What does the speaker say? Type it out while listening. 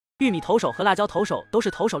玉米投手和辣椒投手都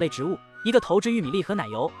是投手类植物，一个投掷玉米粒和奶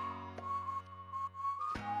油，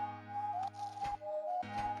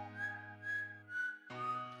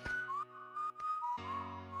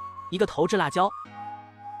一个投掷辣椒。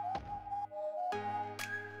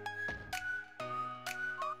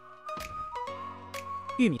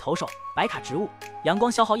玉米投手白卡植物，阳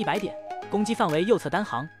光消耗100点，攻击范围右侧单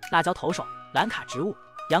行。辣椒投手蓝卡植物，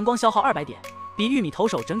阳光消耗200点，比玉米投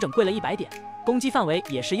手整整贵了100点，攻击范围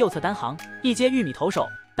也是右侧单行。一阶玉米投手，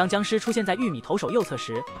当僵尸出现在玉米投手右侧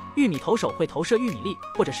时，玉米投手会投射玉米粒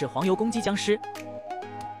或者是黄油攻击僵尸。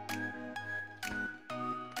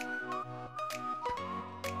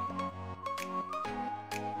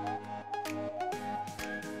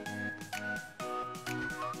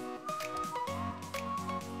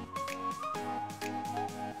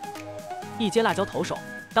一阶辣椒投手，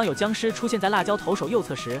当有僵尸出现在辣椒投手右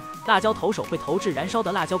侧时，辣椒投手会投掷燃烧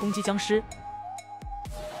的辣椒攻击僵尸。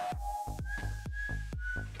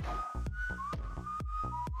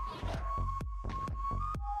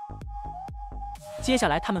接下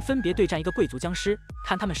来他们分别对战一个贵族僵尸，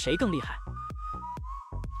看他们谁更厉害。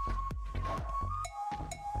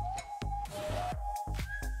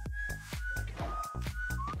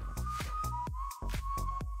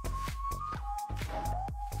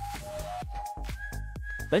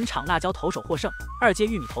本场辣椒投手获胜。2阶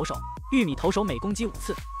玉米投手，玉米投手每攻击5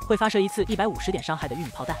次，会发射一次150点伤害的玉米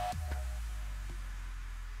炮弹。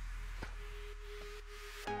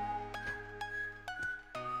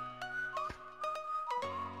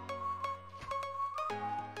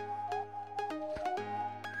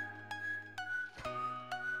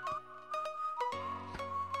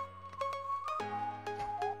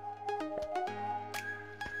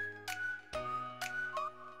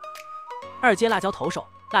2阶辣椒投手，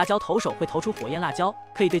辣椒投手会投出火焰辣椒，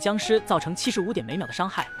可以对僵尸造成75点每秒的伤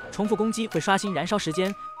害，重复攻击会刷新燃烧时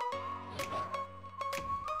间。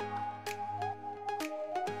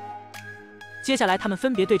接下来他们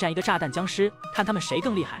分别对战一个炸弹僵尸，看他们谁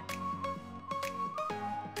更厉害。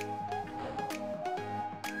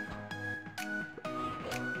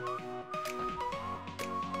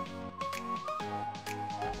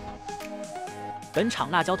本场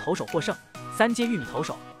辣椒投手获胜。3阶玉米投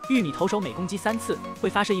手，玉米投手每攻击3次，会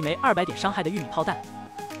发射一枚200点伤害的玉米炮弹。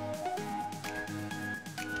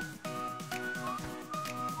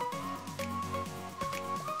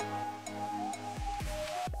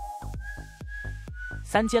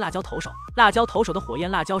3阶辣椒投手，辣椒投手的火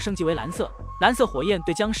焰辣椒升级为蓝色，蓝色火焰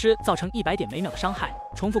对僵尸造成100点每秒的伤害，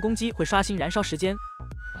重复攻击会刷新燃烧时间。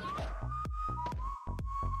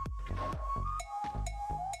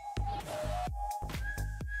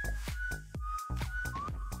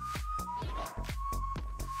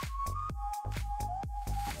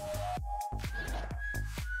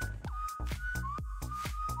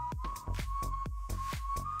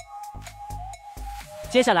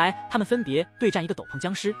接下来他们分别对战一个斗篷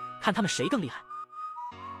僵尸，看他们谁更厉害。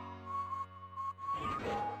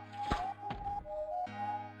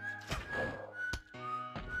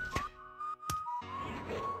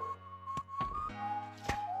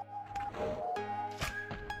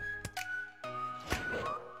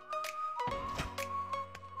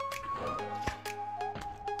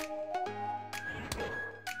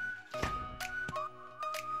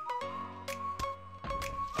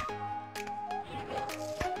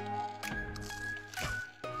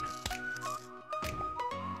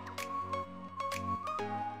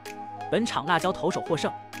本场辣椒投手获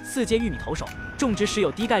胜。4阶玉米投手，种植时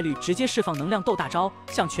有低概率直接释放能量豆大招，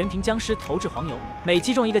向全屏僵尸投掷黄油，每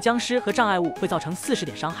击中一个僵尸和障碍物会造成40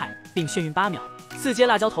点伤害，并眩晕8秒。4阶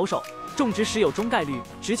辣椒投手，种植时有中概率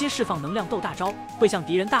直接释放能量豆大招，会向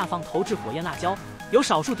敌人大放投掷火焰辣椒，有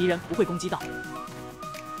少数敌人不会攻击到。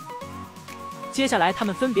接下来他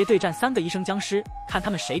们分别对战3个医生僵尸，看他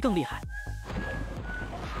们谁更厉害。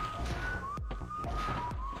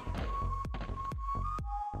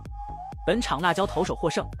本场辣椒投手获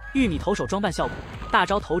胜。玉米投手装扮效果，大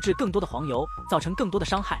招投掷更多的黄油，造成更多的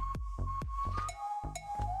伤害。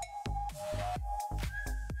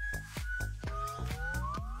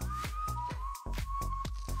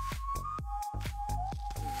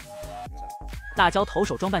辣椒投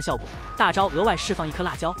手装扮效果，大招额外释放1颗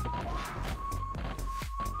辣椒，